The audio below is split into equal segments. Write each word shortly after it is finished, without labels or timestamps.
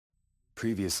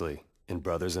Previously, in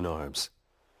Brothers in Arms.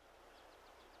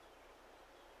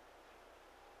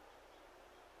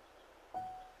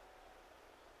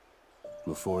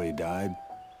 Before he died,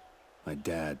 my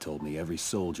dad told me every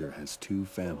soldier has two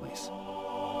families.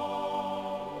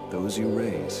 Those you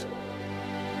raise,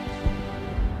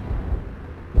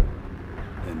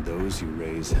 and those you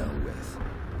raise hell with.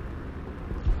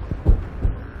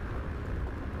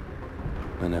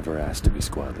 I never asked to be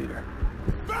squad leader.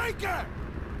 Baker!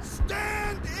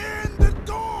 Stand in the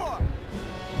door!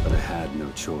 But I had no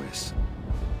choice.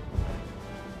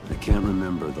 I can't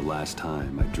remember the last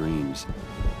time my dreams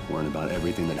weren't about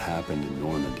everything that happened in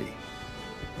Normandy.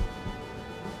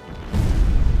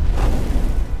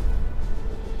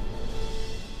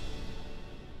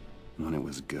 When it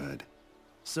was good.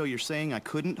 So you're saying I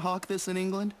couldn't hawk this in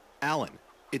England? Alan,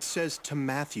 it says to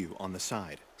Matthew on the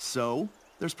side. So?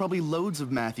 There's probably loads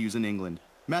of Matthews in England.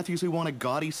 Matthews who want a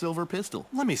gaudy silver pistol.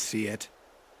 Let me see it.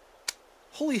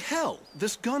 Holy hell,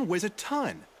 this gun weighs a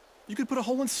ton. You could put a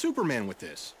hole in Superman with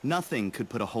this. Nothing could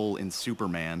put a hole in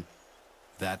Superman.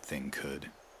 That thing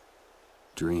could.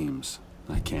 Dreams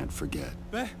I can't forget.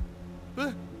 Baker!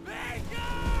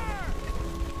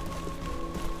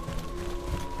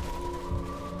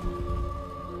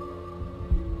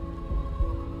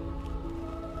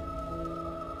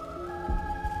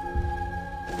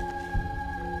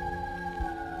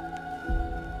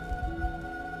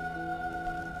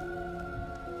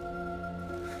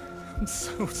 I'm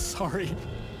so sorry.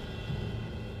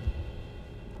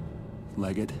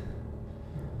 Leggett,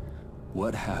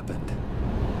 what happened?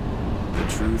 The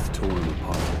truth tore him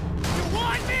apart. You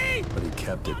want me? But he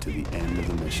kept it to the end of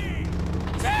the mission.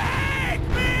 Take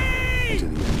me! And to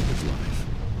the end of his life.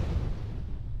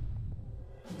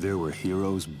 There were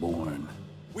heroes born.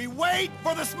 We wait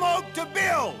for the smoke to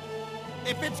build.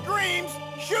 If it screams,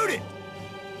 shoot it.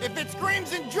 If it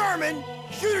screams in German,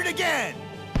 shoot it again.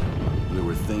 There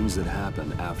were things that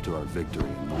happened after our victory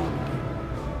in Normandy.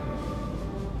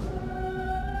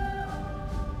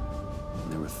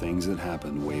 And there were things that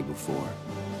happened way before.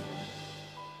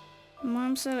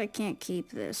 Mom said I can't keep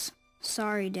this.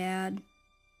 Sorry, Dad.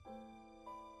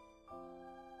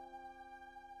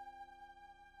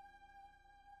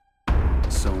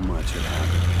 So much had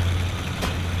happened.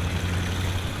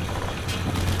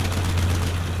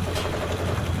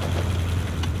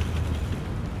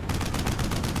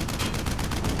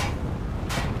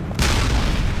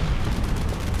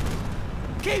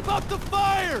 Keep up the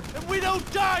fire, and we don't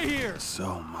die here!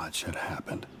 So much had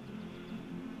happened.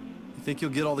 You think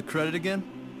you'll get all the credit again?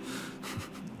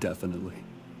 Definitely.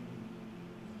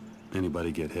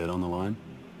 Anybody get hit on the line?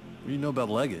 What do you know about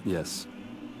Leggett? Yes.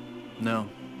 No.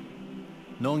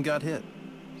 No one got hit.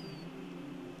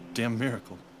 Damn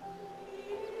miracle.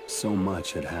 So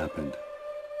much had happened,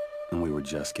 and we were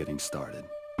just getting started.